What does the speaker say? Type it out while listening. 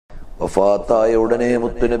വഫാത്തായ ഉടനെ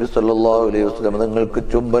മുത്തുനബി സല്ലല്ലാഹു അലൈഹി വസല്ലം തങ്ങൾക്ക്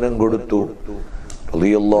ചുംബനം കൊടുത്തു.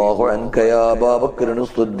 റളിയല്ലാഹു അൻക യാ അബൂബക്കർ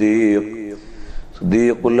സിദ്ദീഖ്.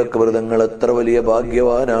 സിദ്ദീഖുൽ അക്ബർ തങ്ങൾ എത്ര വലിയ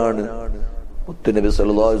ഭാഗ്യവാനാണ്. മുത്തുനബി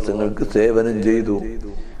സല്ലല്ലാഹു അലൈഹി വസല്ലങ്ങൾക്ക് സേവനം ചെയ്തു.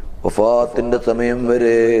 വഫാത്തിന്റെ സമയം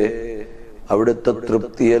വരെ അവിടുത്തെ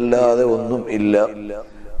തൃപ്തിയല്ലാതെ ഒന്നും ഇല്ല.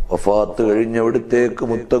 വഫാത്ത് കഴിഞ്ഞവിടത്തേക്ക്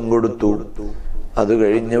മുത്തം കൊടുത്തു. അത്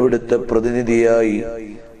കഴിഞ്ഞവിടുത്തെ പ്രതിനിധിയായി,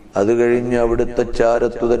 അത് കഴിഞ്ഞ് അവിടുത്തെ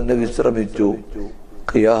ചാരത്തു തന്നെ വിശ്രമിച്ചു.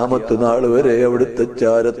 ഖിയാമത്ത് നാൾ വരെ അവിടുത്തെ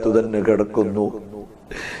ചാരത്തു തന്നെ കിടക്കുന്നു.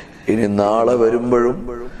 ഇനി നാളെ വരുമ്പോഴും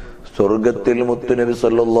സ്വർഗത്തിൽ മുത്തുനബി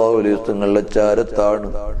സല്ലല്ലാഹു അലൈഹി വസല്ലങ്ങളുടെ ചാരത്താണ്.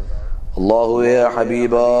 അല്ലാഹുവേ,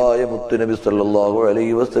 ഹബീബായ മുത്തുനബി സല്ലല്ലാഹു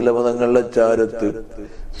അലൈഹി വസല്ലം തങ്ങളുടെ ചാരത്ത്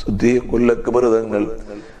സിദ്ദീഖുൽ അക്ബർ തങ്ങൾ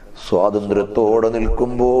സ്വാതന്ത്ര്യത്തോടെ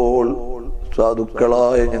നിൽക്കുമ്പോൾ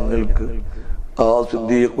സാധുക്കളായ ഞങ്ങൾക്ക് ആ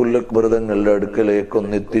സിദ്ദീഖുൽ അക്ബർ തങ്ങളുടെ അടുക്കലേക്ക്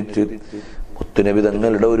ഒന്നെത്തിച്ച് മുത്തുനബി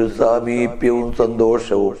തങ്ങളുടെ ഒരു സാമീപ്യവും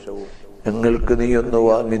സന്തോഷവും ഞങ്ങൾക്ക് നീ ഒന്ന്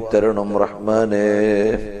വാങ്ങിത്തരണം റഹ്മാനേ.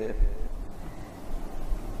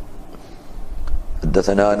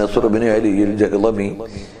 حدثنا نصر بن علي الجهضمي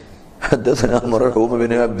حدثنا مرحوم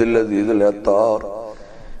بن عبد العزيز العطار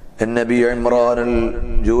النبي عمران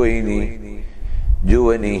الجويني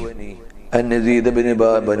عن يزيد بن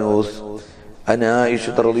بنوس عن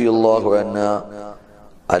عائشة رضي الله عنها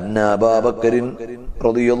أن أبا بكر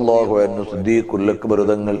رضي الله عنه صديق الأكبر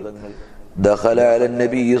دخل على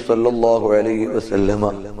النبي صلى الله عليه وسلم.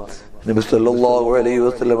 നബി സല്ലല്ലാഹു അലൈഹി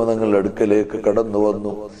വസല്ലം തങ്ങളുടെ അടുക്കലേക്ക് കടന്നു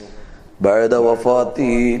വന്നു. ബഅദ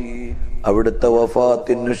വഫാത്തി, അവിടുത്തെ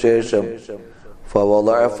വഫാത്തിനു ശേഷം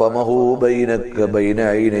ഫവളഅ ഫമഹു ബൈന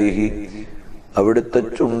ഐനൈഹി, അവിടുത്തെ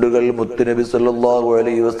ചുണ്ടുകൾ മുത്തുനബി സല്ലല്ലാഹു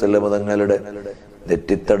അലൈഹി വസല്ലം തങ്ങളുടെ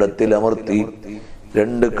നെറ്റിത്തടത്തിൽ അമർത്തി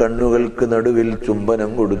രണ്ട് കണ്ണുകൾക്ക് നടുവിൽ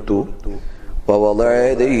ചുംബനം കൊടുത്തു. വവളഅ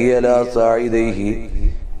യദൈഹി അലാ സാഇദൈഹി,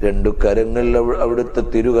 രണ്ടു കരങ്ങൾ അവിടുത്തെ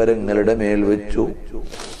തിരുകരങ്ങളുടെ മേൽ വെച്ചു.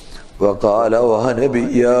 വഖാല വഹ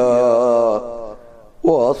നബിയ്യാ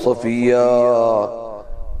വസഫിയ്യാ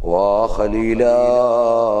വഖലീലാ,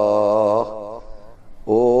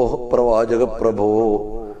 ഓ പ്രവാചക പ്രഭോ,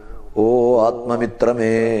 ഓ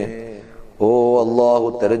ആത്മമിത്രമേ, ഓ അല്ലാഹു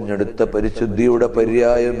തെരഞ്ഞെടുത്ത പരിശുദ്ധിയുടെ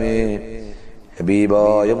പര്യായമേ,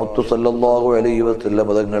 ഹബീബായ മുത്തു സല്ലല്ലാഹു അലൈഹി വസല്ലം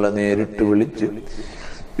തങ്ങളെ നേരിട്ട് വിളിച്ച്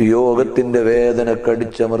വിയോഗത്തിന്റെ വേദന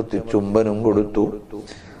കടിച്ചമർത്തി ചുംബനം കൊടുത്തു.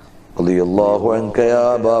 റളിയല്ലാഹു അൻക യാ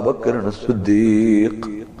അബൂബക്കർ സിദ്ദീഖ്.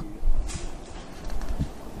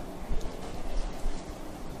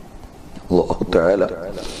 അല്ലാഹു തആല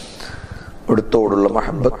അവിടുത്തോടുള്ള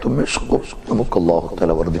മഹബ്ബത്തും ഇഷ്ഖും നമുക്ക് അല്ലാഹു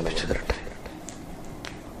തആല വർദ്ധിപ്പിച്ചു തരട്ടെ.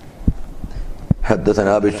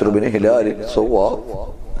 حدثنا بشر بن هلال الصواب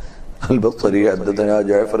البصري حدثنا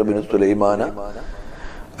جعفر بن سليمان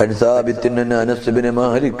عن ثابت عن انس بن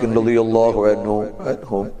مالك رضي الله عنه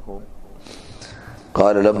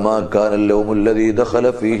قال لما كان اليوم الذي دخل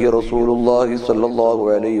فيه رسول الله صلى الله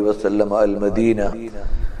عليه وسلم المدينة,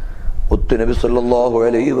 മുത്തുനബി സല്ലല്ലാഹു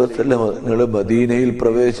അലൈഹി വസല്ലം മദീനയിൽ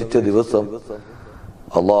പ്രവേശിച്ച ദിവസം,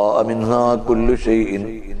 അല്ലാഹ മിൻഹാ കുല്ലു ഷൈഇൻ,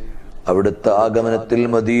 അവിടുത്തെ ആഗമനത്തിൽ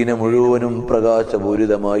മദീന മുഴുവനും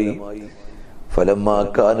പ്രകാശപൂരിതമായി. ഫലമ്മാ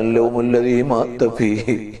കാനൽ യൗമുൽ ലദീ മാത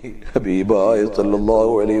ഫീഹി, ഹബീബായ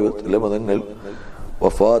സല്ലല്ലാഹു അലൈഹി വസല്ലം തങ്ങൾ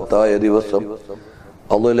വഫാത്തായ ദിവസം,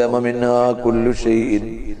 അളലമ മിൻഹാ കുല്ലു ഷൈഇൻ,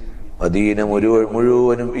 മദീന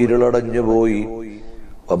മുഴുവനും ഇരുളടഞ്ഞു പോയി.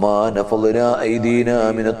 വമാ നഫളനാ ഐദീനാ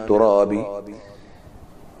മിനത് തുറാബി,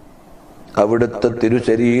 അവിടുത്തെ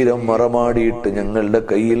തിരുശരീരം മറമാടിയിട്ട് ഞങ്ങളുടെ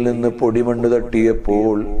കയ്യിൽ നിന്ന് പൊടിമണ്ണ്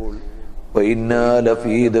തട്ടിയപ്പോൾ, വഇന്നാ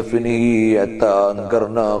ലഫീ ദഫ്നിഹി ഹത്താ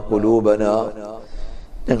അൻകർനാ ഖുലൂബനാ,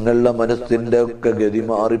 ഞങ്ങളുടെ മനസ്സിന്റെ ഒക്കെ ഗതി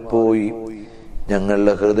മാറിപ്പോയി,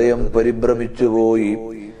 ഞങ്ങളുടെ ഹൃദയം പരിഭ്രമിച്ചു പോയി.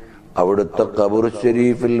 അവിടുത്തെ ഖബർ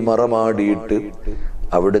ശരീഫിൽ മറമാടിയിട്ട്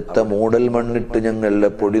അവിടുത്തെ മൂടൽ മണ്ണിട്ട് ഞങ്ങളുടെ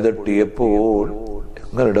പൊടി തട്ടിയപ്പോൾ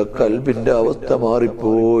ഞങ്ങളുടെ കൽബിന്റെ അവസ്ഥ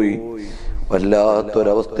മാറിപ്പോയി,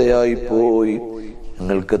 വല്ലാത്തൊരവസ്ഥയായി പോയി,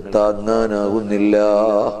 ഞങ്ങൾക്ക് താങ്ങാനാകുന്നില്ല.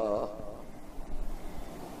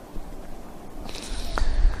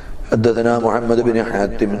 حدثنا محمد بن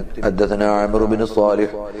حاتم حدثنا عمرو بن صالح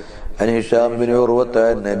عن هشام بن عروة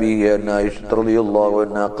عن أبيه عن عائشة رضي الله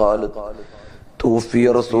عنها قالت توفي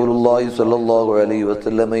رسول الله صلى الله عليه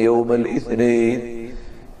وسلم يوم الاثنين,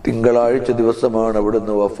 തിങ്കളാഴ്ച ദിവസമാണ്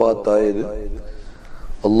അവിടുന്ന് വഫാത്തായത്.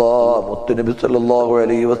 മുത്തുനബി സല്ലല്ലാഹു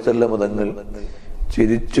അലൈഹി വസല്ലം തങ്ങൾ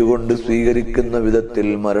ചിരിച്ചുകൊണ്ട് സ്വീകരിക്കുന്ന വിധത്തിൽ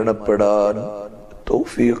മരണപ്പെടാൻ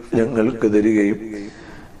തൗഫീഖ് ഞങ്ങൾക്ക് തരികയും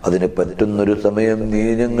അതിന് പറ്റുന്നൊരു സമയം നീ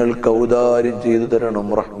ഞങ്ങൾക്ക് ഔദാര്യം ചെയ്തു തരണം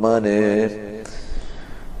റഹ്മാനേ.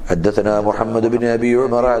 حدثنا محمد بن أبي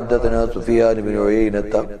عمر حدثنا سفيان بن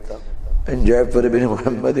عيينة عن جعفر بن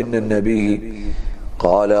محمد النبي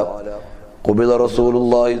قال قبض رسول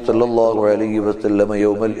الله صلى الله عليه وسلم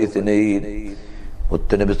يوم الاثنين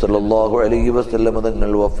മുത്തനബി സല്ലല്ലാഹു അലൈഹി വസല്ലം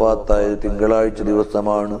തങ്ങൾ വഫാത്തായ തിങ്കളാഴ്ച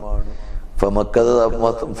ദിവസമാണ്.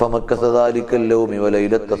 ഫമക്കസ ദാലിക യൗമി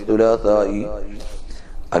വലൈലത സുലാസായി,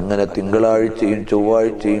 അങ്ങനെ തിങ്കളാഴ്ചയും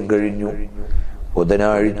ചൊവ്വാഴ്ചയും കഴിഞ്ഞു.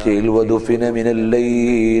 ബുധനാഴ്ചയിൽ വദുഫിന മിനൽ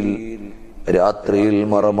ലൈൽ, രാത്രിയിൽ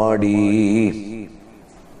മറമാടി.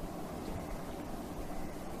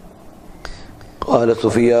 ഖാല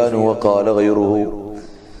സുഫിയാൻ വഖാല ഗൈറുഹു,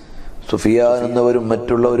 സുഫിയാൻ എന്നവരും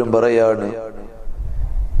മറ്റുള്ളവരും പറയാണ്,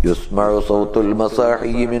 യുസ്മഉ സൗത്തുൽ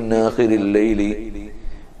മസാഹി മിൻ ആഖിരിൽ ലൈലി,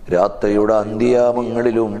 രാത്രിയുടെ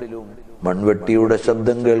അന്ത്യാമങ്ങളിലും മൺവെട്ടിയുടെ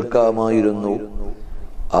ശബ്ദം കേൾക്കാമായിരുന്നു.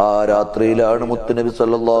 ആ രാത്രിയിലാണ് മുത്തുനബി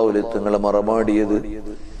സല്ലല്ലാഹു അലൈഹി വസല്ലം മറമാടിയത്.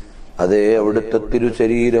 അതേ, അവിടുത്തെ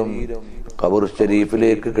തിരുശരീരം ഖബർ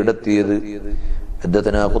ഷരീഫിലേക്ക് കിടത്തിയത്.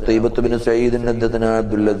 حدثنا قتيبة بن سعيد حدثنا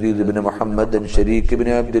عبد العزيز بن محمد شريك بن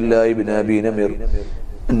عبد الله بن أبي نمر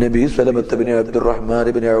النبي سلمة بن عبد الرحمن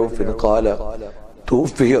بن عوف قال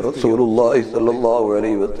توفي رسول الله صلى الله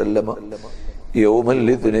عليه وسلم يوم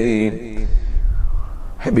الاثنين.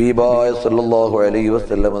 ഹബീബായ സല്ലല്ലാഹു അലൈഹി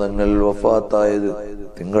വസല്ലം തങ്ങൾ വഫാത്തായത്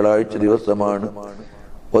തിങ്കളാഴ്ച ദിവസമാണ്.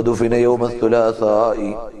 വദുഫിന യൗമ സുലാസായി,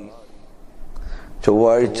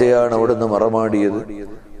 ചൊവ്വാഴ്ചയാണ് അവിടുന്ന് മറമാടിയത്.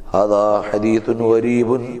 ഹാദാ ഹദീസുൻ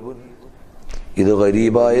ഗരീബുൻ, ഇത്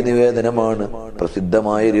ഗരീബായ നിവേദനമാണ്.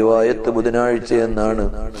 പ്രസിദ്ധമായ റിവായത്ത് ബുധനാഴ്ച എന്നാണ്.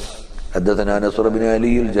 حدثنا نصر بن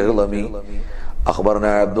علي الجهضمي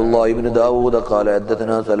أخبرنا عبد الله بن داود قال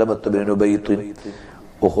حدثنا سلمة بن نبيط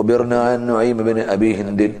أخبرنا عن نعيم بن أبي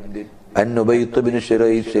هند عن نبيط بن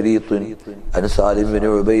شريط عن سالم بن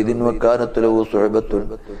عبيد وكانت له صحبة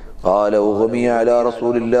قال أغمي على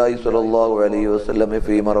رسول الله صلى الله عليه وسلم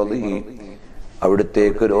في مرضه,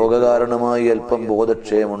 അവിടുത്തേക്ക് രോഗകാരണമായി അല്പം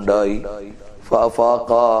ബോധക്ഷയമുണ്ടായി.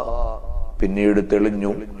 ഫാഫാഖ, പിന്നീട്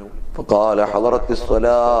തെളിഞ്ഞു. ഫഖാല ഹളറത്തിസ്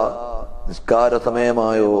സ്വലാ, നിസ്കാര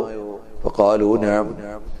സമയമായോ? ഫഖാലു നഅം.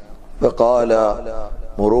 ഫഖാല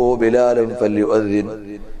മുറൂ ബിലാലൻ ഫല്യുഅദ്ദിൻ,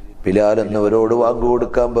 ബിലാൽ എന്നവരോട് വാങ്ങു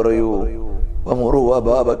കൊടുക്കാൻ പറയൂ. വമുറൂ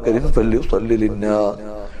അബൂബക്കറിൻ ഫല്യുസല്ലി ലിന്നാസ്,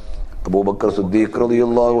 അബൂബക്കർ സിദ്ദീഖ്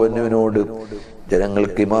റളിയല്ലാഹു അൻഹുവിനോട്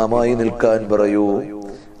ജനങ്ങൾക്ക് ഇമാമായി നിൽക്കാൻ പറയൂ.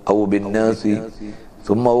 ഔ ബിന്നാസി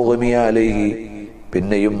സുമ്മ ഉഗ്മിയ അലൈഹി,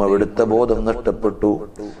 പിന്നെയും അവിടുത്തെ ബോധം നഷ്ടപ്പെട്ടു.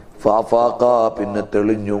 ഫാഫാഖ, പിന്നെ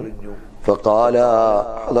തെളിഞ്ഞു. ഫഖാല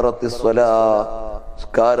ഹളറത്തിസ് സ്വലാ,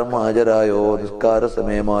 നിസ്കാരം ഹാജരായോ, നിസ്കാര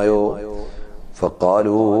സമയമായോ?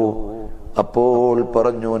 ഫഖാലു, അപ്പോൾ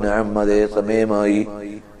പറഞ്ഞു, നഅം, അതേ സമയമായി.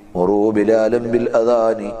 മുറൂ ബിലാലൻ ബിൽ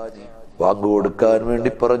അദാനി, വാങ്ങു കൊടുക്കാൻ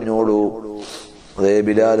വേണ്ടി പറഞ്ഞോളൂ അതേ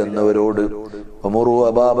ബിലാൽ എന്നവരോട്. വമുറൂ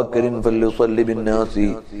അബൂബക്കറിൻ ഫല്യുസല്ലി ബിന്നാസി,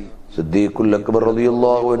 സിദ്ദീഖുൽ അക്ബർ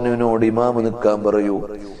റളിയല്ലാഹു അൻഹുവിനോട് ഇമാം നിൽക്കാൻ പറയൂ.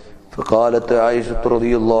 ഫഖാലത്ത് ആയിഷ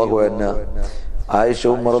റളിയല്ലാഹു അൻഹ, ആയിഷ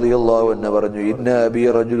റളിയല്ലാഹു അൻഹ പറഞ്ഞു, ഇന്ന അബീ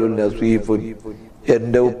റജുലുൻ നസീഫുൻ,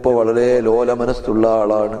 എന്റെ ഉപ്പ വളരെ ലോലമനസ്സുള്ള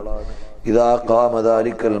ആളാണ്. ഇദാ ഖാമ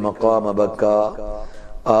ദാലിക്കൽ മഖാമ ബക്കാ,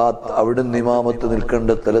 അവിടുന്ന് ഇമാമത്ത്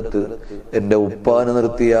നിൽക്കേണ്ട സ്ഥലത്ത് എന്റെ ഉപ്പാനെ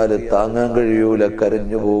നിർത്തിയാൽ താങ്ങാൻ കഴിയൂല,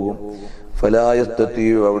 കരഞ്ഞു പോകും. ഫലാ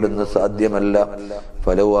യസ്തതിഉ, അവിടുന്ന് സാധ്യമല്ല.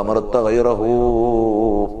 ഫലൗ അമർത ഗൈറഹു,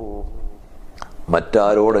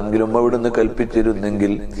 മറ്റാരോടെങ്കിലും അവിടുന്ന്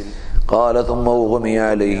കൽപ്പിച്ചിരുന്നെങ്കിൽ. ഖാല സുമ്മ ഉഗ്മിയ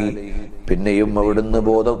അലൈഹി, പിന്നെയും അവിടുന്ന്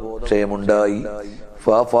ബോധക്ഷയമുണ്ടായി.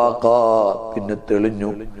 ഫാഫാഖ, പിന്നെ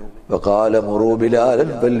തെളിഞ്ഞു. വഖാല മുറൂ ബിലാലൻ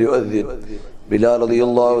ഫല്യുഅദ്ദിൻ, ബിലാൽ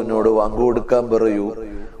റളിയല്ലാഹു അൻഹുവിനോട് വാങ്ങു കൊടുക്കാൻ പറയൂ.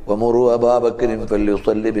 വമുറൂ അബൂബക്കറിൻ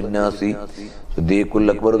ഫല്യുസല്ലി ബിന്നാസി, സിദ്ദീഖുൽ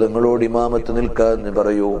അക്ബർ തങ്ങളോട് ഇമാമത്ത് നിൽക്കാൻ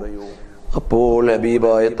പറയൂ. അപ്പോൾ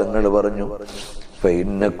ഹബീബായ തങ്ങൾ പറഞ്ഞു,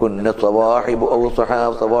 ഫഇന്നകുന്ന സവാഹിബു ഔ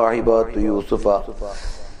സവാഹിബാത്തു യൂസുഫ,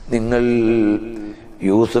 നിങ്ങൾ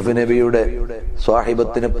യൂസുഫ് നബിയുടെ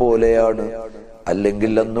സ്വാഹിബത്തിനെ പോലെയാണ്,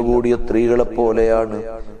 അല്ലെങ്കിൽ അന്നുകൂടിയ സ്ത്രീകളെ പോലെയാണ്.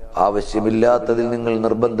 ആവശ്യമില്ലാത്തതിൽ നിങ്ങൾ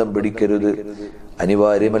നിർബന്ധം പിടിക്കരുത്,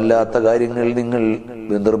 അനിവാര്യമല്ലാത്ത കാര്യങ്ങൾ നിങ്ങൾ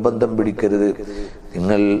നിർബന്ധം പിടിക്കരുത്.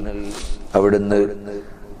 നിങ്ങൾ അവിടുന്ന്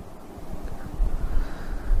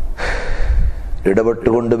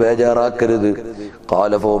ഇടപെട്ടുകൊണ്ട് ബേജാറാക്കരുത്.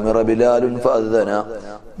 ഖാല ഫൗമിറ ബിലാലുൻ ഫഅദ്ദന,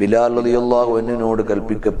 ബിലാൽ റളിയല്ലാഹു അൻഹുവിനോട്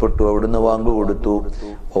കൽപ്പിക്കപ്പെട്ടു, അവിടുന്ന് വാങ്ങു കൊടുത്തു.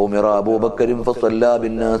 ഫൗമിറ അബൂബക്കറിൻ ഫസല്ലാ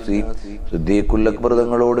ബിന്നാസി, സിദ്ദീഖുൽ അക്ബർ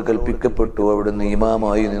തങ്ങളോട് കൽപ്പിക്കപ്പെട്ടു, അവിടുന്ന്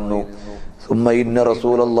ഇമാമായി നിന്നു. സുമ്മ ഇന്ന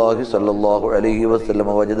റസൂലല്ലാഹി സ്വല്ലല്ലാഹു അലൈഹി വസല്ലം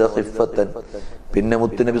വജദ ഖിഫത്തൻ, പിന്നെ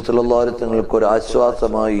മുത്തുനബി സ്വല്ലല്ലാഹു അലൈഹി വസല്ലം ഒരു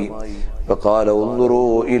ആശ്വാസമായി. ഫഖാല ഉൻദുറൂ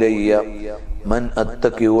ഇലയ്യ മൻ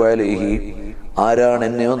അത്തഖിഉ അലൈഹി, ആരാണ്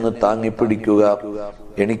എന്നെ ഒന്ന് താങ്ങിപ്പിടിക്കുക,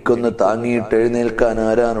 എനിക്കൊന്ന് താങ്ങിയിട്ട് എഴുന്നേൽക്കാൻ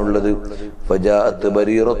ആരാണുള്ളത്? ഫജാഅത്ത്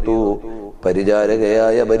ബരീറത്തു,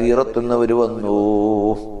 പരിചാരകയായ ബരീറത്തുന്നവർ വന്നു.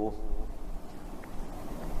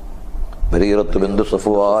 ബരീറത്തു ബിന്തു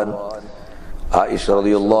സഫ്വാൻ ആയിഷ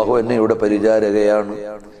റളിയല്ലാഹു അൻഹയുടെ പരിചാരകയാണ്.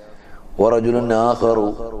 വറജുലുൻ ആഖറു,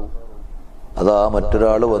 അതാ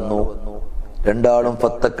മറ്റൊരാൾ വന്നു. രണ്ടാളും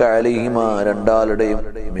ഫത്തക്ക അലൈഹിമ, രണ്ടാളുടെയും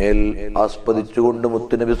മേൽ ആസ്പദിച്ചുകൊണ്ട്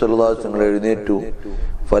മുത്തുനബി സല്ലല്ലാഹു അലൈഹി വസല്ലം എഴുന്നേറ്റു.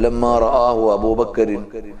 ഫലമ്മാ റആഹു അബൂബക്കറിൻ,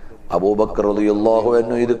 അബൂബക്കർ റളിയല്ലാഹു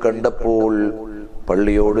അൻഹു ഇത് കണ്ടപ്പോൾ,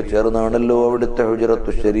 പള്ളിയോട് ചേർന്നാണല്ലോ അവിടുത്തെ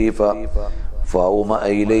ഹുജ്റത്തു ശരീഫ, ഫൗമ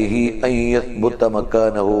ഇലൈഹി അൻ യസ്ബുത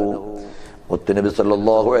മകാനഹു, മുത്തുനബി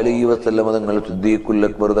സല്ലല്ലാഹു അലൈഹി വസല്ലം തങ്ങൾ സിദ്ദീഖുൽ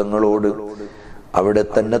അക്ബർ തങ്ങളോട് അവിടെ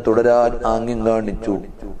തന്നെ തുടരാൻ ആംഗ്യം കാണിച്ചു.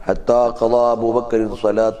 ഹത്താ ഖളാ അബൂബക്കർ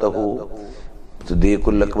സ്വലാത്തഹു,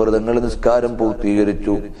 സിദ്ദീഖുൽ അക്ബർ തങ്ങൾ നിസ്കാരം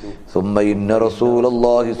പൂർത്തീകരിച്ചു. സുമ്മ ഇന്ന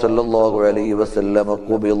റസൂലുള്ളാഹി സ്വല്ലല്ലാഹു അലൈഹി വസല്ലം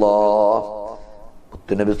ഖുബിളാ,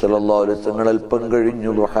 മുത്തുനബി സല്ലല്ലാഹു അലൈഹി വസല്ലം അല്പം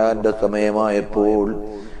കഴിഞ്ഞു ദുഹാന്റെ സമയമായപ്പോൾ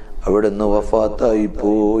അവിടുന്ന് വഫാത്തായി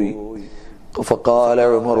പോയി. ഫഖാല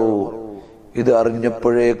ഉമറു, ഇത്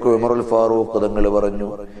അറിഞ്ഞപ്പോഴേക്ക് ഉമറുൽ ഫാറൂഖ് തങ്ങൾ പറഞ്ഞു,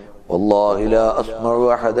 വല്ലാഹി ലാ അസ്മഉ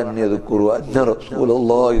അഹദൻ യദ്കുറു അന്ന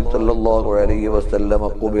റസൂലുള്ളാഹി സ്വല്ലല്ലാഹു അലൈഹി വസല്ലം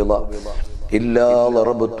ഖുബിള ഇല്ലാ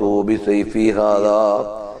ളറബ്തു ബിസൈഫി ഹാദാ,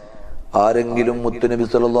 ആരെങ്കിലും മുത്തുനബി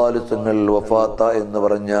സല്ലല്ലാഹു അലൈഹി വസല്ലം വഫാത്ത എന്ന്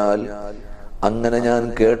പറഞ്ഞാൽ, അങ്ങനെ ഞാൻ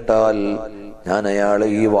കേട്ടാൽ ഞാൻ അയാളെ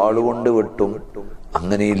ഈ വാളുകൊണ്ട് വെട്ടും.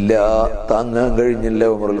 അങ്ങനെയില്ല, താങ്ങാൻ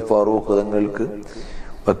കഴിഞ്ഞില്ല ഉമറുൽ ഫാറൂഖ് തങ്ങൾക്ക്.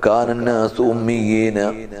 وكان الناس أميين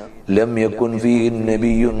لم يكن فيه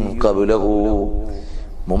النبي قبله,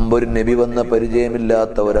 മുമ്പൊരു നബി വന്ന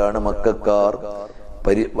പരിചയമില്ലാത്തവരാണ് മക്കക്കാർ.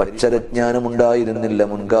 അക്ഷരജ്ഞാനമുണ്ടായിരുന്നില്ല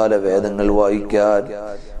മുൻകാല വേദങ്ങൾ വായിക്കാൻ.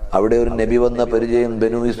 അവിടെ ഒരു നബി വന്ന പരിചയം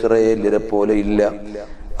ബനു ഇസ്രായേലിനെ പോലെ ഇല്ല.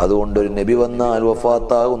 അതുകൊണ്ട് ഒരു നബി വന്നാൽ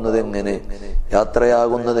വഫാത്താകുന്നത് എങ്ങനെ,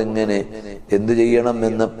 യാത്രയാകുന്നത് എങ്ങനെ, എന്തു ചെയ്യണം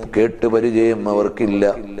എന്ന കേട്ട് പരിചയം അവർക്കില്ല.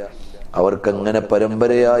 അവർക്കങ്ങനെ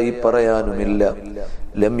പരമ്പരയായി പറയാനുമില്ല.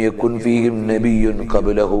 ലം യകുൻ ഫീഹിം നബിയ്യുൻ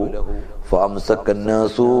ഖബ്ലഹു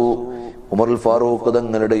ഫഅംസകന്നാസു, ഉമറുൽ ഫാറൂഖ്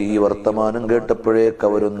തങ്ങളുടെ ഈ വർത്തമാനം കേട്ടപ്പോഴേക്ക്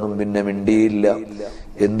അവരൊന്നും പിന്നെ മിണ്ടിയില്ല.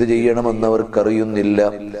 എന്തു ചെയ്യണമെന്ന് അവർക്കറിയുന്നില്ല.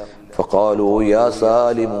 ഫഖാലു യാ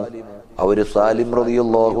സാലിമു, അവര് സാലിം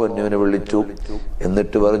റളിയല്ലാഹു അൻഹുവിനെ വിളിച്ചു.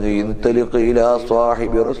 എന്നിട്ട് പറഞ്ഞു, ഇൻതലിഖ് ഇലാ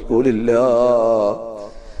സാഹിബി റസൂലില്ലാഹ്,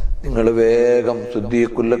 നിങ്ങൾ വേഗം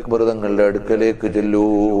സിദ്ദീഖുൽ അക്ബർ തങ്ങളുടെ അടുക്കലേക്ക് ചെല്ലൂ.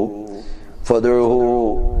 ഫദഉഹു,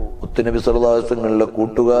 മുത്തുനബി സല്ലല്ലാഹു അലൈഹി വസല്ലം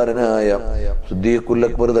കൂട്ടുകാരനായ സിദ്ദീഖുൽ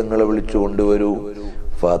അക്ബർ തങ്ങളെ വിളിച്ചു കൊണ്ടുവരൂ.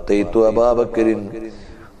 ഫാതൈതു അബൂബക്കറിൻ,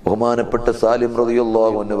 ബഹുമാനപ്പെട്ട സാലിം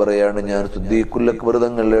റളിയല്ലാഹു അൻഹു പറയാണ്, ഞാൻ സിദ്ദീഖുൽ അക്ബർ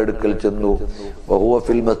തങ്ങളുടെ അടുക്കൽ ചെന്നു. വഹുവ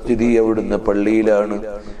ഫിൽ മസ്ജിദി, അവിടുന്ന് പള്ളിയിലാണ്.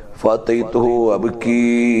 ഫാതൈതുഹു അബ്കീ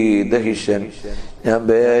ദഹിഷൻ, ഞാൻ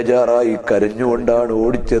ബേജാറായി കരഞ്ഞുകൊണ്ടാണ്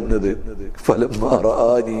ഓടിച്ചെന്നത്. ഫലമ്മാ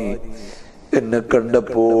റആനി, എന്നെ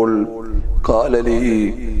കണ്ടപ്പോൾ ഖാലലി,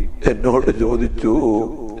 എന്നോട് ചോദിച്ചു,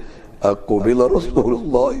 അഖുബില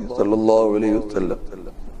റസൂലുള്ളാഹി സ്വല്ലല്ലാഹു അലൈഹി വസല്ലം,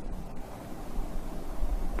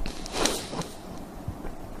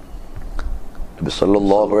 നബി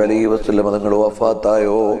സല്ലല്ലാഹു അലൈഹി വസല്ലം തങ്ങൾ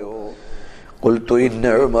വഫാത്തായോ? ഖുൽതു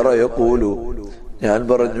ഇന്ന ഉമറ യഖൂലു, ഞാൻ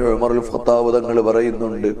പറഞ്ഞു ഉമറുൽ ഖത്താബ് തങ്ങൾ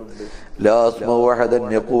പറയുന്നുണ്ട്, ലാ അസ്മഉ അഹദൻ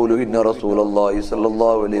യഖൂലു ഇന്ന റസൂലുള്ളാഹി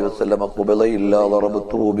സ്വല്ലല്ലാഹു അലൈഹി വസല്ലം ഖുബില ഇല്ലാ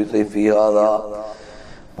ളറബ്തുഹു ബിസൈഫി ഹാദാ,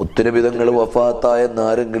 മുത്തുനബി തങ്ങൾ വഫാത്തായെന്ന്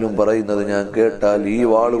ആരെങ്കിലും പറയുന്നത് ഞാൻ കേട്ടാൽ ഈ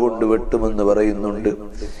വാളുകൊണ്ട് വെട്ടുമെന്ന് പറയുന്നുണ്ട്.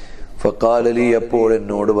 ഫഖാല ലി, അപ്പോൾ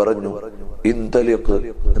എന്നോട് പറഞ്ഞു, ഇൻതലിഖ്,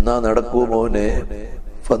 എന്നാ നടക്കൂ മോനെ.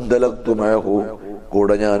 ഫന്തലഖ്തു മഅഹു,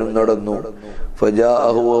 കൂടെ ഞാനും നടന്നു.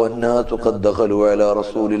 ഫജാഅഹു വന്നാസു ഖദ് ദഖലു അലാ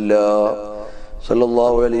റസൂലില്ലാഹ്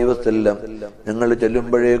സല്ലല്ലാഹു അലൈഹി വസല്ലം, ഞങ്ങൾ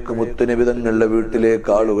ചെല്ലുമ്പോഴേക്ക് മുത്തുനബി തങ്ങളുടെ വീട്ടിലേക്ക്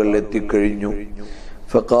ആളുകൾ എത്തിക്കഴിഞ്ഞു.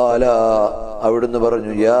 ഫഖാല, അവിടുന്ന്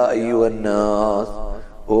പറഞ്ഞു, യാ അയ്യുഹന്നാസ്,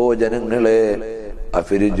 ഓ ജനങ്ങളെ,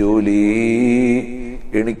 അഫിർജൂലി,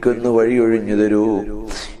 എനിക്കൊന്ന് വഴി ഒഴിഞ്ഞു തരൂ,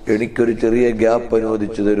 എനിക്കൊരു ചെറിയ ഗ്യാപ്പ്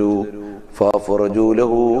അനുവദിച്ചു തരൂ.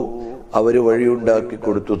 ഫഫറജൂലഹു, അവര് വഴിയുണ്ടാക്കി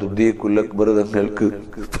കൊടുത്തു സിദ്ദീഖുൽ അക്ബർ തങ്ങൾക്ക്.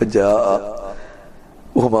 ഫജാഅ,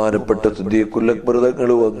 ബഹുമാനപ്പെട്ട സിദ്ദീഖുൽ അക്ബർ തങ്ങൾ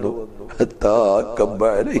വന്നു. ഹത്താ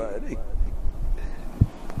കബ്ബഅലൈ,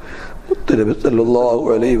 മുത്തുനബി സല്ലല്ലാഹു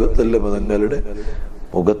അലൈഹി വസല്ലം തങ്ങളുടെ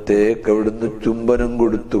മുഖത്തേക്ക് അവിടുന്ന് ചുംബനം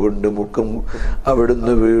കൊടുത്തുകൊണ്ട് മുഖം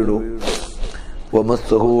അവിടുന്ന് വീണു.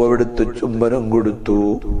 വമസ്സഹു, അവിടുത്തെ ചുംബനം കൊടുത്തു.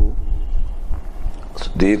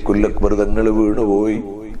 സിദ്ദീഖുൽ അക്ബർ തങ്ങൾ വീണുപോയി.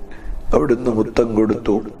 അവിടുന്ന് മുത്തം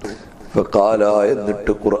കൊടുത്തു. ഫഖാല,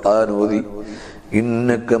 എന്നിട്ട് ഖുർആൻ ഓതി,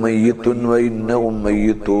 ഇന്നക മയ്യിത്തുൻ വ ഇന്നഹും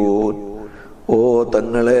മയ്യിത്തൂൻ, ഓ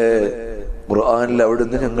തങ്ങളെ, ഖുർആനിൽ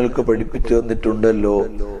അവിടുന്ന് ഞങ്ങൾക്ക് പഠിപ്പിച്ചു തന്നിട്ടുണ്ടല്ലോ,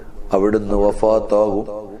 അവിടുന്ന് വഫാത്താകും,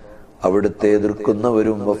 അവിടുത്തെ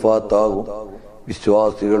എതിർക്കുന്നവരും വഫാത്താകും,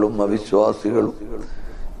 വിശ്വാസികളും അവിശ്വാസികളും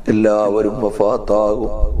എല്ലാവരും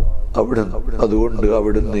വഫാത്താകും അവിടുന്ന്. അതുകൊണ്ട്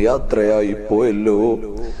അവിടുന്ന് യാത്രയായി പോയല്ലോ.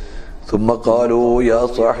 സുമ്മ ഖാലൂ യാ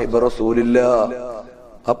സാഹിബ റസൂലില്ലാഹ്,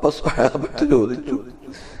 അപ്പൊ സ്വഹാബത്ത് ചോദിച്ചു,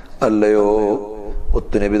 അല്ലയോ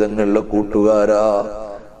മുത്തുനബി തങ്ങളുടെ കൂട്ടുകാരാ,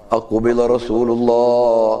 അഖ്ബില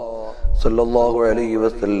റസൂലുള്ളാഹ് സല്ലല്ലാഹു അലൈഹി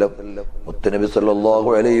വസല്ലം, മുത്തുനബി സല്ലല്ലാഹു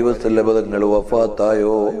അലൈഹി വസല്ലം തങ്ങൾ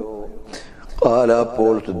വഫാത്തായോ? ഖാല,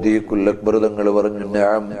 അപ്പോൾ സിദ്ദീഖുൽ അക്ബർ തങ്ങൾ പറഞ്ഞു,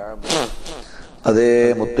 നഅം, അതേ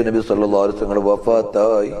മുത്തുനബി സല്ലല്ലാഹു അലൈഹി വസല്ലം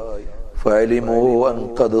വഫാത്തായി. ഫഅലിമു അൻ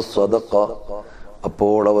ഖദ് സദഖ,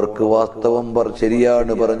 അപ്പോൾ അവർക്ക് വാസ്തവം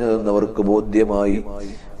ശരിയാണ് പറഞ്ഞതെന്ന് അവർക്ക് ബോധ്യമായി.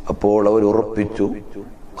 അപ്പോൾ അവർ ഉറപ്പിച്ചു.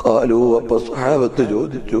 ഖാലു, അപ്പോൾ സ്വഹാബത്ത്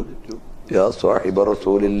ചോദിച്ചു, യാ സാഹിബ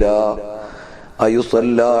റസൂലില്ലാഹ്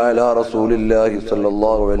അയുസല്ലാ അലാ റസൂലില്ലാഹി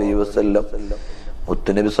സ്വല്ലല്ലാഹു അലൈഹി വസല്ലം,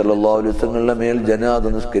 മുത്തുനബി സല്ലല്ലാഹു അലൈഹി വസല്ലം മേൽ ജനാസ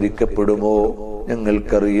നിസ്കരിക്കപ്പെടുമോ?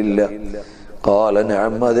 ഞങ്ങൾക്കറിയില്ല. ഖാല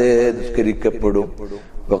നഅം, അതേ നിസ്കരിക്കപ്പെടും.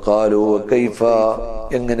 വഖാലു കൈഫ,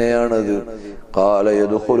 എങ്ങനെയാണത്? ഖാല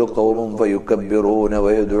യദ്ഖുലു ഖൗമുൻ ഫയുകബ്ബിറൂന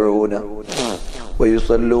വയദ്ഉന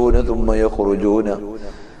വയുസല്ലൂന തുമ്മ യഖ്റുജൂന,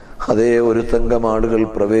 അതേ ഒരു സംഘം ആളുകൾ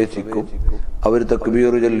പ്രവേശിക്കും, അവർ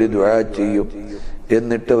തക്ബീർ ചൊല്ലി ദുആ ചെയ്യും,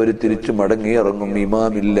 എന്നിട്ട് അവർ തിരിച്ചു മടങ്ങിയിറങ്ങും.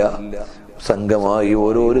 ഇമാമില്ല, സംഘമായി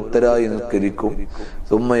ഓരോരുത്തരായി നിസ്കരിക്കും.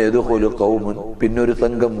 തുമ്മ യദ്ഖുലു ഖൗമുൻ, പിന്നൊരു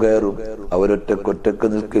സംഘം കയറും, അവരൊറ്റക്കൊറ്റക്ക്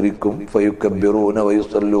നിസ്കരിക്കും. ഫയുകബ്ബിറൂന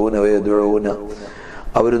വയുസല്ലൂന വയദ്ഉന,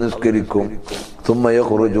 അവർ നിസ്കരിക്കും. തുമ്മ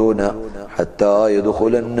യഖ്റുജൂന ഹത്താ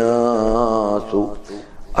യദ്ഖുലൻ നാസു,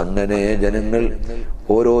 അങ്ങനെ ജനങ്ങൾ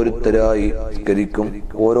ഓരോരുത്തരായി നിസ്കരിക്കും.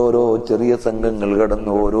 ഓരോരോ ചെറിയ സംഘങ്ങൾ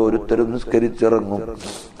കടന്ന് ഓരോരുത്തരും നിസ്കരിച്ചിറങ്ങും.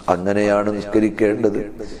 അങ്ങനെയാണ് നിസ്കരിക്കേണ്ടത്.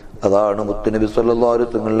 അതാണ് മുത്തുനബി സല്ലല്ലാഹു അലൈഹി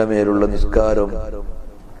വസല്ലം മേലുള്ള നിസ്കാരം.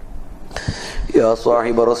 യാ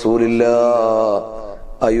സാഹിബ റസൂലില്ലാഹ്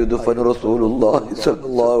അയുദ്ഫനു റസൂലുള്ളാഹി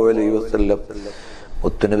സല്ലല്ലാഹു അലൈഹി വസല്ലം,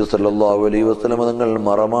 മുത്തുനബി സല്ലല്ലാഹു അലൈഹി വസല്ലം തങ്ങൾ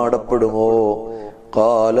മറമാടപ്പെടുമോ?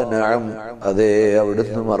 ഖാല നഅം, അതേ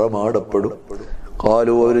അവിടുന്ന് മറമാടപ്പെടും.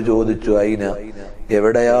 ഖാലു, അവർ ചോദിച്ചു, ഐന,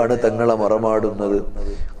 എവിടെയാണ് തങ്ങളെ മറമാടുന്നത്?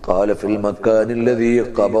 ഖാല ഫിൽ മക്കാനില്ലദീ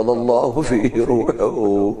ഖബദല്ലാഹു ഫീഹി റൂഹഹു,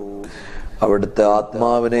 അവിടുത്തെ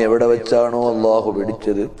ആത്മാവിനെ എവിടെ വെച്ചാണോ അല്ലാഹു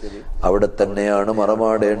പിടിച്ചത് അവിടെ തന്നെയാണ്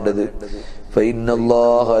മറമാടേണ്ടത്.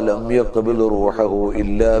 ഫഇന്നല്ലാഹ ലം യഖ്ബിൽ റൂഹഹു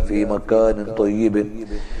ഇല്ലാ ഫീ മക്കാനിൻ ത്വയ്യിബിൻ,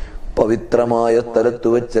 പവിത്രമായ സ്ഥലത്ത്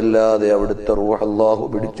വെച്ചല്ലാതെ അവിടുത്തെ റൂഹ് അല്ലാഹു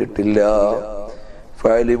പിടിച്ചിട്ടില്ല.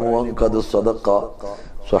 ഫഅലിമു അൻ ഖദ് സദഖ,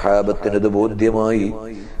 സ്വഹാബത്തിനത് ബോധ്യമായി.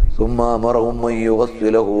 സുമ്മ അമറഹും അൻ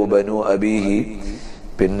യുഗ്സിലഹു ബനു അബീഹി,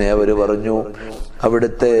 പിന്നെ അവര് പറഞ്ഞു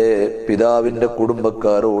അവിടുത്തെ പിതാവിന്റെ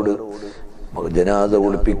കുടുംബക്കാരോട് ജനാസ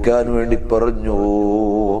ഒളിപ്പിക്കാൻ വേണ്ടി പറഞ്ഞു.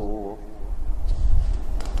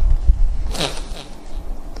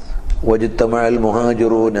 വജ്തമഅൽ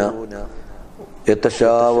മുഹാജിറൂന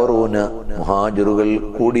യതശാവറൂന, മുഹാജിറുകൾ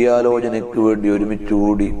കൂടിയാലോചനയ്ക്ക് വേണ്ടി ഒരുമിച്ച്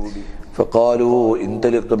കൂടി. ഫഖാലു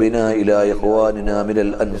ഇൻതലിഖ് ബിനാ ഇലാ ഇഖ്വാനിനാ മിനൽ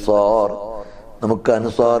അൻസാർ, നമുക്ക്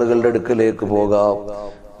അൻസാറുകളുടെ അടുക്കലേക്ക് പോകാം.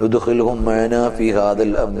 നുദ്ഖിൽഹും മഅനാ ഫീ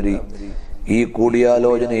ഹാദൽ അംരി, ഈ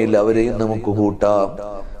കൂടിയാലോചനയിൽ അവരെയും നമുക്ക് കൂട്ടാം.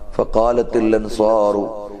 ഫഖാലത്തിൽ അൻസാറു,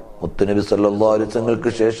 മുത്തുനബി സല്ലല്ലാഹു അലൈഹി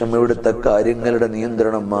വസല്ലമക്ക് ശേഷം ഇവിടുത്തെ കാര്യങ്ങളുടെ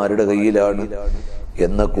നിയന്ത്രണം ആരുടെ കയ്യിലാണ്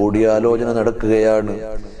എന്ന കൂടിയാലോചന നടക്കുകയാണ്.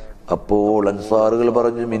 അപ്പോൾ അൻസാറുകൾ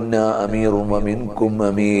പറഞ്ഞു, മിന്ന അമീറും വമിൻകും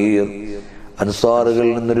അമീർ,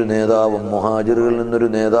 അൻസാറുകളിൽ നിന്നൊരു നേതാവും മുഹാജിറുകളിൽ നിന്നൊരു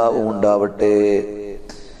നേതാവും ഉണ്ടാവട്ടെ.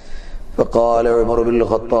 ഫഖാല Umar bin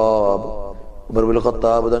Khattab, Umar bin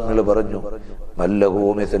Khattab തങ്ങൾ പറഞ്ഞു, മല്ലഹു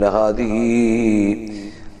മിസ്ല ഹാദിഹി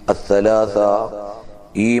അസ്സലാസ,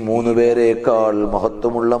 ഈ മൂന്ന് പേരേക്കാൾ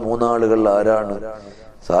മഹത്വമുള്ള മൂന്നാളുകൾ ആരാണ്?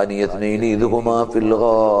 സാനിയസ്നൈനി ഇദ്ഹുമാ ഫിൽ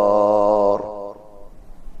ഗാർ,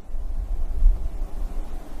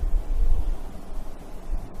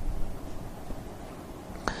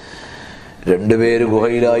 രണ്ടുപേര്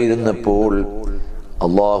ഗുഹയിലായിരുന്നപ്പോൾ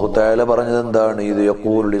അല്ലാഹു തആല പറഞ്ഞത് എന്താണ്? ഇത്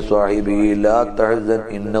യഖൂലു ലിസ്വാഹിബിഹി ലാ തഹ്സൻ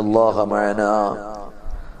ഇന്നല്ലാഹ മഅനാ,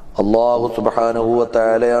 അല്ലാഹു സുബ്ഹാനഹു വ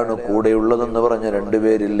തആലയാണ് കൂടെയുള്ളതെന്ന് പറഞ്ഞ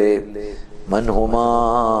രണ്ടുപേരില്ലേ? മൻഹുമാ,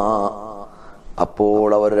 അപ്പോൾ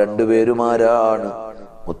അവർ രണ്ടുപേരുമാരാണ്?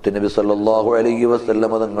 മുത്തുനബി സല്ലല്ലാഹു അലൈഹി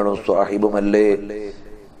വസല്ലം തങ്ങളും സ്വാഹിബുമല്ലേ?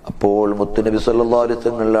 അപ്പോൾ മുത്തുനബി സല്ലല്ലാഹു അലൈഹി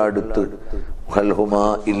വസല്ലം അടുത്ത് ഹൽഹുമാ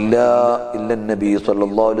ഇല്ലാ ഇല്ലൻ നബി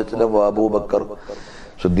സല്ലല്ലാഹു അലൈഹി വസല്ലം വ അബൂബക്കർ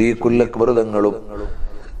സിദ്ദീഖുൽ അക്ബർ തങ്ങളും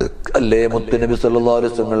അല്ലേ മുത്തുനബി സല്ലല്ലാഹു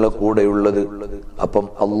അലൈഹി വസല്ലം കൂടെയുള്ളത്? അപ്പം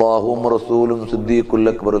അല്ലാഹുവും റസൂലും സിദ്ദീഖുൽ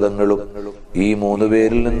അക്ബർ തങ്ങളും ഈ മൂന്ന്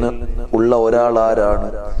പേരിൽ നിന്ന് ഉള്ള ഒരാൾ ആരാണ്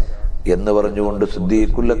എന്ന് പറഞ്ഞുകൊണ്ട്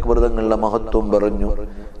സിദ്ദീഖുൽ അക്ബർ തങ്ങളുടെ മഹത്വം പറഞ്ഞു.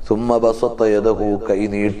 സുമ്മ ബസത യദഹു, കൈ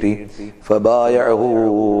നീട്ടി. ഫബായഅഹു,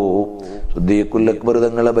 സിദ്ദീഖുൽ അക്ബർ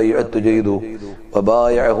തങ്ങളെ ബൈഅത്ത് ചെയ്തു.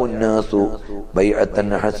 വബായഅഹു الناസു ബൈഅത്തൻ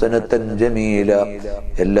ഹസനത്തൻ ജമീല,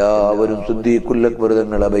 എല്ലാവരും സിദ്ദീഖുൽ അക്ബർ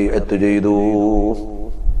തങ്ങളെ ബൈഅത്ത് ചെയ്തു.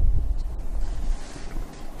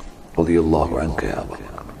 റളിയല്ലാഹു അൻഹു. യാ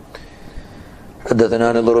حدثنا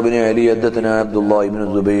نضر بن علي حدثنا عبد الله بن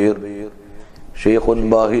الزبير شيخ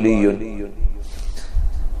باهلي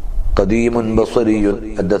قديم بصري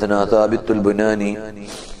حدثنا ثابت البناني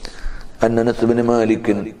أن أنس بن مالك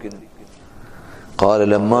قال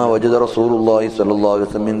لما وجد رسول الله صلى الله عليه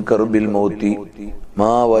وسلم من كرب الموت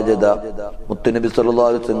ما وجد മുത്തുനബി സല്ലല്ലാഹു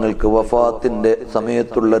അലൈഹി വസല്ലമക്ക് വഫാത്തിന്റെ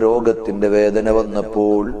സമയത്തുള്ള രോഗത്തിന്റെ വേദന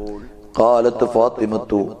വന്നപ്പോൾ ഖാലത്ത്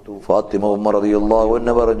ഫാത്തിമ ഉമ്മർ റളിയല്ലാഹു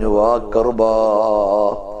അൻഹ പറഞ്ഞു വാ കർബാ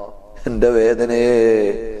എന്റെ വേദനയെ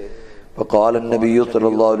فقال النبي صلى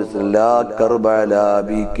الله عليه وسلم لا كرب على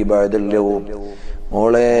أبيك بعد اليوم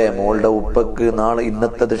മോളുടെ ഉപ്പക്ക് നാളെ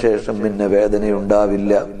ഇന്നത്തെ ശേഷം പിന്നെ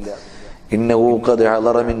വേദനയുണ്ടാവില്ല ഇന്നഹു ഖദ്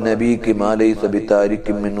ഹദറ മിൻ നബീകി മാ ലൈസ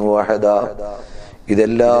ബിതാരികിൻ മിൻഹു അഹദാ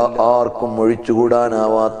ഇതെല്ലാം ആർക്കും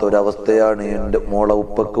ഒഴിച്ചുകൂടാനാവാത്ത ഒരവസ്ഥയാണ് എൻ്റെ മോളെ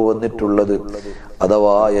ഉപ്പക്ക് വന്നിട്ടുള്ളത്.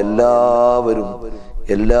 അഥവാ എല്ലാവരും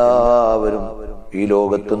ഈ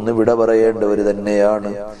ലോകത്തുനിന്ന് വിട പറയേണ്ടവർ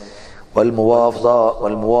തന്നെയാണ്.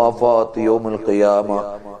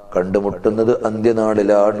 കണ്ടുമുട്ടുന്നത്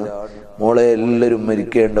അന്ത്യനാളിലാണ്. മോളെ എല്ലാവരും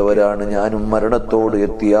മരിക്കേണ്ടവരാണ്. ഞാനും മരണത്തോട്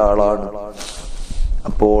എത്തിയ ആളാണ്.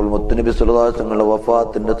 അപ്പോൾ മുത്തുനബി സല്ലല്ലാഹു അലൈഹി വസല്ലം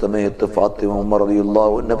വഫാത്തിന്റെ സമയത്ത് ഫാത്തിമ ഉമ്മർ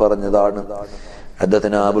റളിയല്ലാഹു അൻഹ പറഞ്ഞതാണ്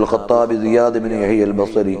حدثنا أبو الخطاب زياد بن يحيى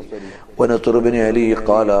البصري ونصر بن علي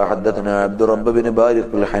قال حدثنا عبد رب بن بارق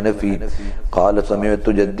الحنفي قال سمعت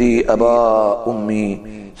جدي أبا أمي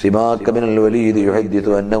سماك بن الوليد يحدث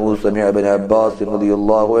أنه سمع ابن عباس رضي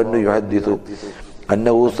الله عنه يحدث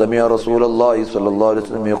أنه سمع رسول الله صلى الله عليه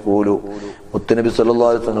وسلم يقول മുത്തുനബി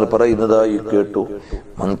സല്ലല്ലാഹു അലൈഹി വസല്ലം പറയുന്നതായി കേട്ടു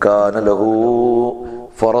മൻ കാന ലഹു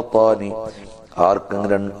ഫറത്താനി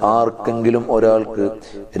ആർക്കെങ്കിലും ഒരാൾക്ക്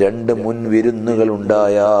രണ്ട് മുൻവിരുന്നുകൾ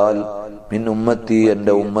ഉണ്ടായാൽ മിൻ ഉമ്മത്തി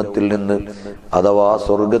എന്റെ ഉമ്മത്തിൽ നിന്ന് അഥവാ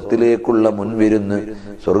സ്വർഗത്തിലേക്കുള്ള മുൻവിരുന്ന്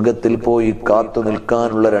സ്വർഗത്തിൽ പോയി കാത്തു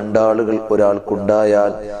നിൽക്കാനുള്ള രണ്ടാളുകൾ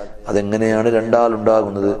ഒരാൾക്കുണ്ടായാൽ അതെങ്ങനെയാണ്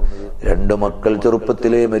രണ്ടാളുണ്ടാകുന്നത്? രണ്ടു മക്കൾ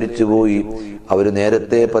ചെറുപ്പത്തിലേ മരിച്ചുപോയി. അവര്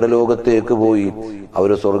നേരത്തെ പരലോകത്തേക്ക് പോയി.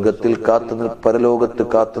 അവര് സ്വർഗത്തിൽ പരലോകത്ത്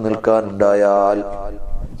കാത്തു നിൽക്കാനുണ്ടായാൽ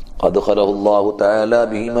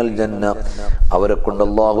അവരെ കൊണ്ട്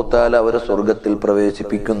അല്ലാഹു തആല അവരെ സ്വർഗത്തിൽ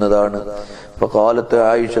പ്രവേശിപ്പിക്കുന്നതാണ്. ഫഖാലത്ത്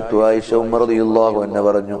ആയിഷ ഉമ്മർ റളിയല്ലാഹു അൻഹ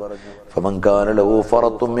പറഞ്ഞു ഫമൻ കാന ലഹു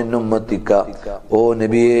ഫറത്തുൻ മിൻ ഉമ്മത്തിക ഓ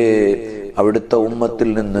നബിയേ അവിടുത്തെ ഉമ്മത്തിൽ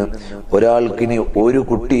നിന്ന് ഒരാൾക്കിനി ഒരു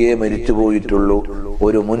കുട്ടിയെ മരിച്ചു പോയിട്ടുള്ളൂ,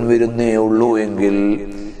 ഒരു മുൻവിരുന്നേ ഉള്ളൂ എങ്കിൽ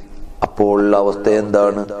അപ്പോൾ അവസ്ഥ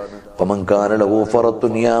എന്താണ്? ഫമൻ കാന ലഹു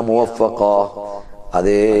ഫറത്തുൻ യാ മുവഫഖ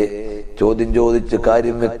അതേ ചോദ്യം ചോദിച്ച്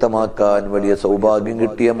കാര്യം വ്യക്തമാക്കാൻ വലിയ സൗഭാഗ്യം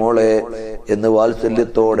കിട്ടിയ മോളെ എന്ന്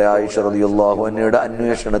വാത്സല്യത്തോടെ ആയിഷ റളിയല്ലാഹു അൻഹയുടെ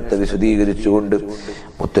അന്വേഷണത്തെ വിശദീകരിച്ചുകൊണ്ട്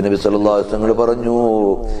മുത്തുനബി സല്ലല്ലാഹു അലൈഹി വസല്ലം പറഞ്ഞു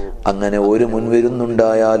അങ്ങനെ ഒരു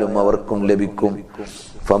മുൻവിരുന്നുണ്ടായാലും അവർക്കും ലഭിക്കും.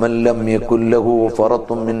 ഫമൻ ലം യകുൽ ലഹു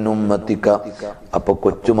ഫറത്തുൻ മിൻ ഉമ്മത്തിക അപ്പോൾ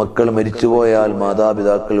കൊച്ചുമക്കൾ മരിച്ചുപോയാൽ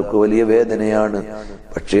മാതാപിതാക്കൾക്ക് വലിയ വേദനയാണ്.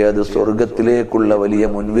 പക്ഷേ അത് സ്വർഗത്തിലേക്കുള്ള വലിയ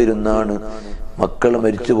മുൻവിരുന്നാണ്. മക്കൾ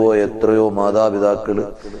മരിച്ചുപോയ എത്രയോ മാതാപിതാക്കള്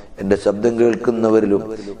എന്റെ ശബ്ദം കേൾക്കുന്നവരിലും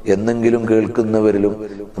എന്നെങ്കിലും കേൾക്കുന്നവരിലും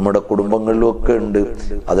നമ്മുടെ കുടുംബങ്ങളിലും ഒക്കെ ഉണ്ട്.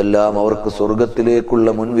 അതെല്ലാം അവർക്ക് സ്വർഗത്തിലേക്കുള്ള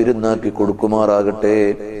മുൻവിരുന്നാക്കി കൊടുക്കുമാറാകട്ടെ.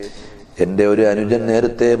 എന്റെ ഒരു അനുജൻ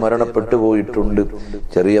നേരത്തെ മരണപ്പെട്ടു പോയിട്ടുണ്ട്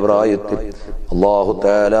ചെറിയ പ്രായത്തിൽ. അല്ലാഹു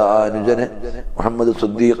തആല ആ അനുജനെ മുഹമ്മദ്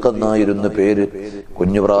സുദ്ദീഖ് എന്നായിരുന്നു പേര്.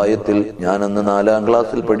 കുഞ്ഞു പ്രായത്തിൽ ഞാനന്ന് 4ാം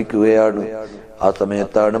ക്ലാസ്സിൽ പഠിക്കുകയാണ്. ആ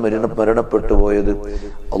സമയത്താണ് മരണപ്പെട്ടു പോയത്.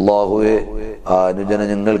 അല്ലാഹുവേ ആ അനുജനെ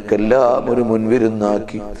ഞങ്ങൾക്കെല്ലാം ഒരു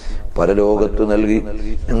മുൻവിരുന്നാക്കി പരലോകത്ത് നൽകി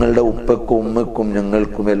ഞങ്ങളുടെ ഉപ്പക്കും ഉമ്മക്കും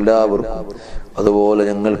ഞങ്ങൾക്കും എല്ലാവർക്കും അതുപോലെ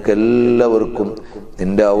ഞങ്ങൾക്കെല്ലാവർക്കും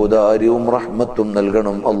നിന്റെ ഔദാര്യവും റഹ്മത്തും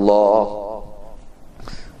നൽകണം അല്ലാഹ്.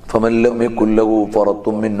 ഫമൻ ലം യകുൽ ലഹു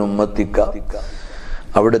ഫറത്തുൻ മിൻ ഉമ്മത്തിക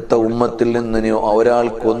അവിടുത്തെ ഉമ്മത്തിൽ നിന്ന്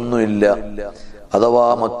ഒരാൾക്കൊന്നുമില്ല അഥവാ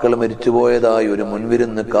മക്കൾ മരിച്ചുപോയതായി ഒരു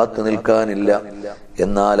മുൻവിരുന്ന് കാത്തു നിൽക്കാനില്ല,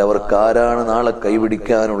 എന്നാൽ അവർക്ക് ആരാണ് നാളെ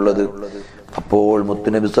കൈപിടിക്കാനുള്ളത്? അപ്പോൾ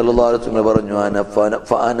മുത്തുനബി സല്ലല്ലാഹു അലൈഹി വസല്ലം പറഞ്ഞു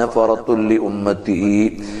അന ഫറത്തുൽ ലി ഉമ്മത്തി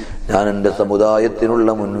ഞാൻ എന്റെ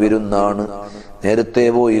സമുദായത്തിനുള്ള മുൻവിരുന്നാണ്, നേരത്തെ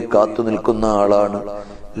പോയി കാത്തു നിൽക്കുന്ന ആളാണ്.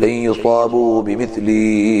 ലൻ യുസാബു ബിമിസ്ലി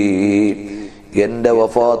എന്റെ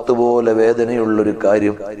വഫാത്ത് പോലെ വേദനയുള്ളൊരു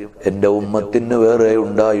കാര്യം എന്റെ ഉമ്മത്തിന് വേറെ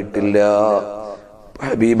ഉണ്ടായിട്ടില്ല.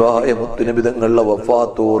 ഹബീബായ മുത്തുനബി തങ്ങളുടെ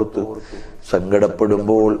വഫാത്ത് ഓർത്ത്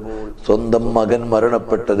സങ്കടപ്പെടുമ്പോൾ സ്വന്തം മകൻ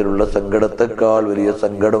മരണപ്പെട്ടതിലുള്ള സങ്കടത്തെക്കാൾ വലിയ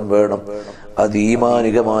സങ്കടം വേണം. അത്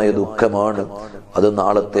ഈമാനികമായ ദുഃഖമാണ്, അത്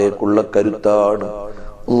നാളത്തേക്കുള്ള കരുത്താണ്.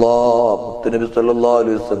 മുത്തുനബി സല്ലല്ലാഹു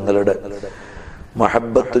അലൈഹി വസല്ലമയുടെ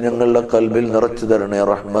മഹബ്ബത്ത് ഞങ്ങളുടെ കൽബിൽ നിറച്ചു തരണേ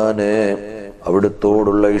റഹ്മാനെ.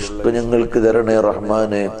 അവിടുത്തോടുള്ള ഇഷ്ക് ഞങ്ങൾക്ക് തരണേ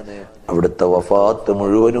റഹ്മാനെ. അവിടുത്തെ വഫാത്ത്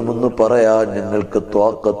മുഴുവനും ഒന്ന് പറയാൻ ഞങ്ങൾക്ക്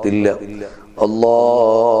ത്വാഖത്തില്ല അല്ലാ.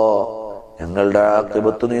 ഞങ്ങളുടെ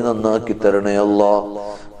ആഖിബത്ത് നീ നന്നാക്കി തരണേ അല്ലാ.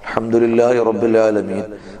 അൽഹംദുലില്ലാഹി റബ്ബിൽ ആലമീൻ.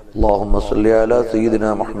 اللهم صل على سيدنا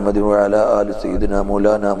محمد وعلى آل سيدنا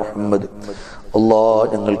مولانا محمد. അല്ലാഹ്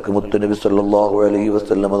ഞങ്ങൾക്ക് മുത്തുനബി സല്ലല്ലാഹു അലൈഹി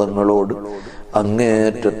വസല്ലം തങ്ങളോട്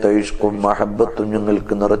അങ്ങേറ്റത്തെ ഇഷ്കും മഹബ്ബത്തും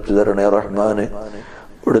ഞങ്ങൾക്ക് നിറച്ചു തരണേ റഹ്മാനെ.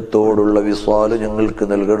 അവിടുത്തോടുള്ള വിസ്വാല്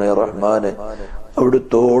ഞങ്ങൾക്ക് നൽകണേ റഹ്മാനെ.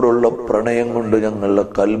 അവിടുത്തോടുള്ള പ്രണയം കൊണ്ട് ഞങ്ങളുടെ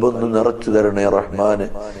കൽബൊന്ന് നിറച്ചു തരണേ റഹ്മാനെ.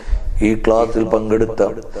 ഈ ക്ലാസ്സിൽ പങ്കെടുത്ത,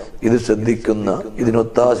 ഇത് ശ്രദ്ധിക്കുന്ന,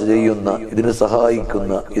 ഇതിനൊത്താശ ചെയ്യുന്ന, ഇതിന്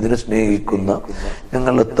സഹായിക്കുന്ന, ഇതിനെ സ്നേഹിക്കുന്ന,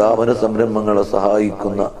 ഞങ്ങളുടെ സ്ഥാപന സംരംഭങ്ങളെ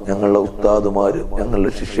സഹായിക്കുന്ന ഞങ്ങളുടെ ഉസ്താദുമാര്,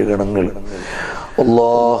 ഞങ്ങളുടെ ശിഷ്യഗണങ്ങൾ,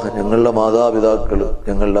 അല്ലാഹ് ഞങ്ങളുടെ മാതാപിതാക്കള്,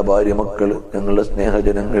 ഞങ്ങളുടെ ഭാര്യ മക്കള്, ഞങ്ങളുടെ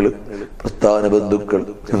സ്നേഹജനങ്ങള്, പ്രസ്ഥാന ബന്ധുക്കൾ,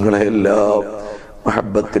 ഞങ്ങളെ എല്ലാം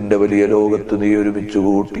മഹബ്ബത്തിന്റെ വലിയ ലോകത്ത് നീ ഒരുമിച്ച്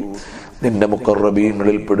കൂട്ടി നിന്റെ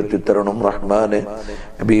മുഖറബീങ്ങളിൽ പെടുത്തി തരണം റഹ്മാനെ.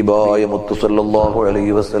 ഹബീബായ മുത്ത് സല്ലല്ലാഹു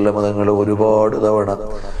അലൈഹി വസല്ലം തങ്ങൾ ഒരുപാട് തവണ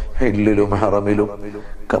ഹില്ലിലും ഹറമിലും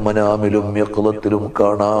കമനാമിലും യഖ്ലത്തിലും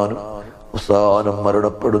കാണാനും അവസാനം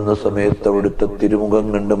മരണപ്പെടുന്ന സമയത്ത് അവിടുത്തെ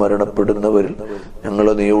തിരുമുഖം കണ്ട് മരണപ്പെടുന്നവരിൽ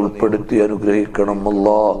ഞങ്ങളെ നീ ഉൾപ്പെടുത്തി അനുഗ്രഹിക്കണം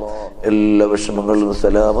അല്ലാഹ്. എല്ലാ വിഷമങ്ങളിലും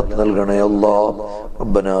സലാമത്ത് നൽകണേ അല്ലാഹ്.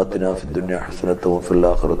 ربنا آتنا في الدنيا حسنة وفي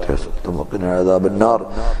الآخرة حسنة وقنا عذاب النار.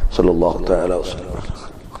 صلى الله تعالى وسلم على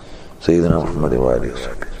سيدنا محمد وآله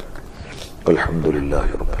وصحبه. والحمد لله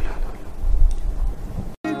رب العالمين.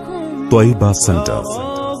 ത്വയ്ബ സെന്റർ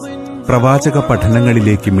പ്രവാചക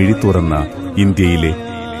പഠനങ്ങളിലേക്ക് മിഴി തുറന്ന ഇന്ത്യയിലെ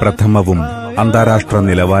പ്രഥമവും അന്താരാഷ്ട്ര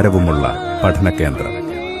നിലവാരവുമുള്ള പഠന കേന്ദ്രം.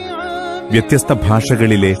 വ്യത്യസ്ത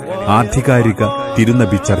ഭാഷകളിലെ ആധികാരിക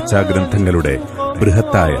തിരുനബി ചർച്ചാ ഗ്രന്ഥങ്ങളുടെ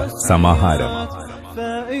ബൃഹത്തായ സമാഹാരം.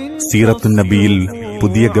 സീറത്തുൻ നബിയിൽ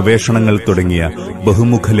പുതിയ ഗവേഷണങ്ങൾ തുടങ്ങിയ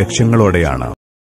ബഹുമുഖ ലക്ഷ്യങ്ങളോടെയാണ്